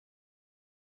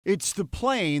It's the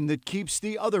plane that keeps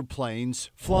the other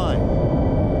planes flying.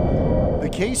 The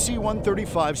KC-135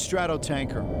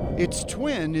 Stratotanker. Its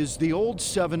twin is the old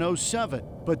 707,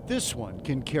 but this one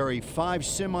can carry 5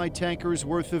 semi-tankers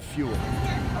worth of fuel.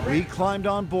 We climbed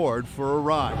on board for a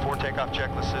ride. Before takeoff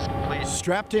checklist is complete.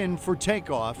 Strapped in for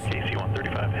takeoff.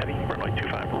 KC-135 heavy, runway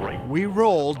 25 right. We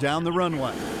roll down the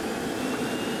runway.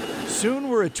 Soon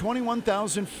we're at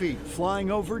 21,000 feet,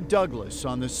 flying over Douglas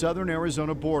on the southern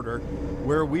Arizona border,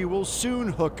 where we will soon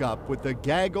hook up with a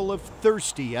gaggle of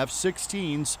thirsty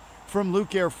F-16s from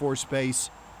Luke Air Force Base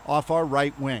off our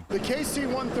right wing. The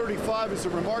KC-135 is a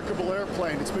remarkable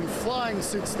airplane. It's been flying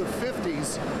since the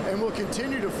 50s and will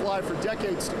continue to fly for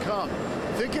decades to come.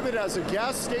 Think of it as a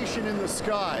gas station in the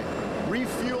sky,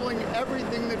 refueling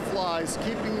everything that flies,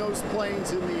 keeping those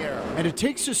planes in the air. And it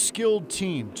takes a skilled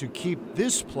team to keep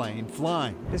this plane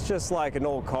flying. It's just like an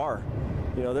old car.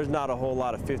 You know, there's not a whole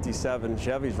lot of 57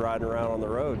 Chevys riding around on the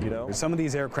road, you know. Some of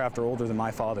these aircraft are older than my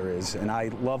father is, and I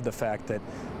love the fact that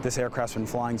this aircraft's been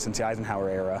flying since the Eisenhower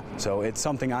era, so it's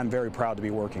something I'm very proud to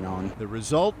be working on. The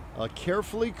result, a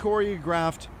carefully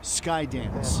choreographed sky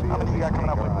dance. How many you got coming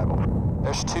up with?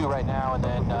 There's 2 right now, and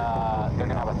then they're going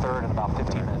to have a third in about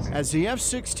 15 minutes. As the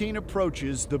F-16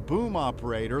 approaches, the boom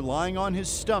operator, lying on his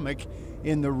stomach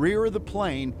in the rear of the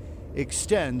plane,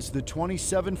 extends the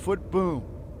 27-foot boom.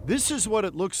 This is what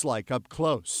it looks like up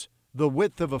close, the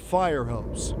width of a fire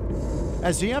hose.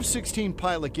 As the F-16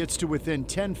 pilot gets to within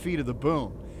 10 feet of the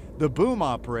boom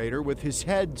operator, with his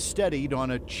head steadied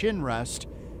on a chin rest,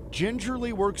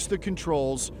 gingerly works the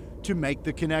controls to make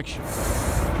the connection.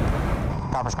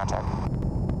 Conference contact.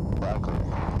 Loud and clear.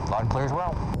 Loud and clear as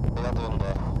well. How you doing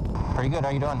today? Pretty good. How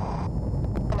you doing?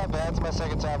 Not bad. It's my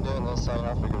second time doing this, so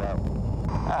I'll figure it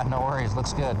out. No worries.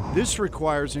 Looks good. This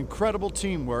requires incredible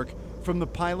teamwork from the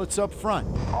pilots up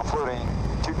front. Offloading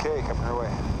 2K coming your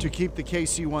way. To keep the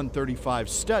KC-135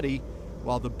 steady,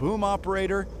 while the boom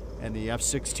operator and the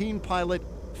F-16 pilot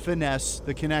finesse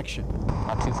the connection.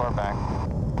 Not too far back.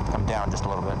 Come down just a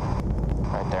little bit.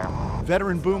 Right there.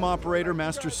 Veteran boom operator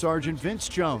Master Sergeant Vince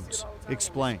Jones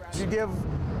explains. You give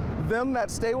them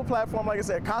that stable platform, like I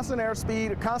said, constant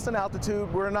airspeed, constant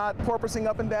altitude. We're not porpoising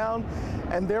up and down,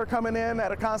 and they're coming in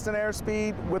at a constant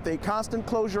airspeed with a constant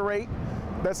closure rate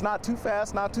that's not too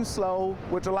fast, not too slow,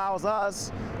 which allows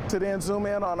us to then zoom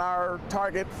in on our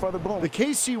target for the boom. The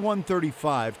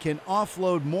KC-135 can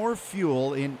offload more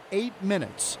fuel in 8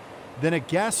 minutes than a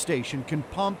gas station can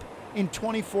pump in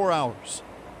 24 hours.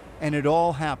 And it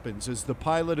all happens as the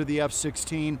pilot of the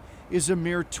F-16 is a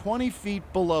mere 20 feet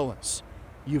below us.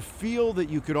 You feel that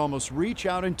you could almost reach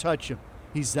out and touch him.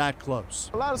 He's that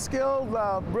close. A lot of skill,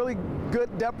 really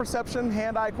good depth perception,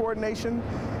 hand-eye coordination,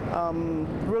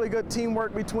 really good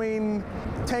teamwork between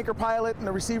the tanker pilot and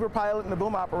the receiver pilot and the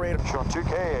boom operator. Showing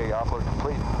 2K, offload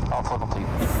complete. Offload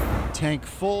complete. Tank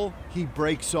full, he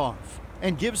breaks off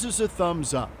and gives us a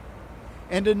thumbs up.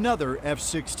 And another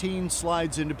F-16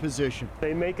 slides into position.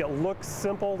 They make it look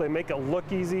simple, they make it look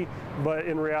easy, but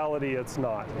in reality it's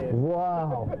not.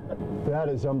 Wow, that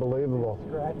is unbelievable.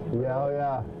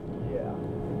 Yeah.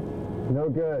 No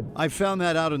good. I found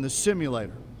that out in the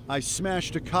simulator. I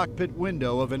smashed a cockpit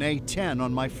window of an A-10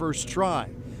 on my first try.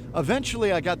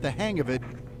 Eventually I got the hang of it,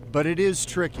 but it is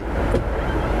tricky.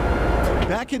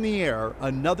 Back in the air,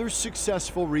 another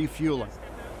successful refueling.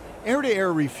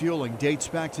 Air-to-air refueling dates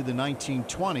back to the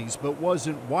 1920s, but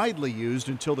wasn't widely used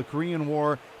until the Korean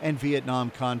War and Vietnam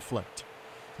conflict.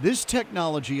 This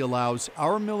technology allows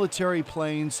our military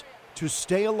planes to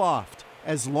stay aloft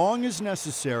as long as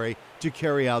necessary to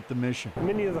carry out the mission.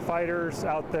 Many of the fighters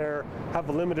out there have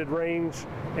a limited range,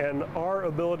 and our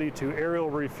ability to aerial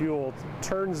refuel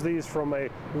turns these from a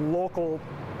local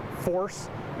force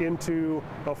into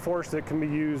a force that can be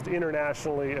used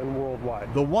internationally and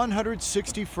worldwide. The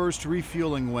 161st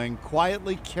Refueling Wing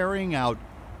quietly carrying out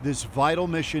this vital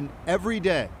mission every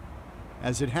day,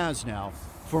 as it has now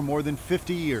for more than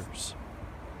 50 years.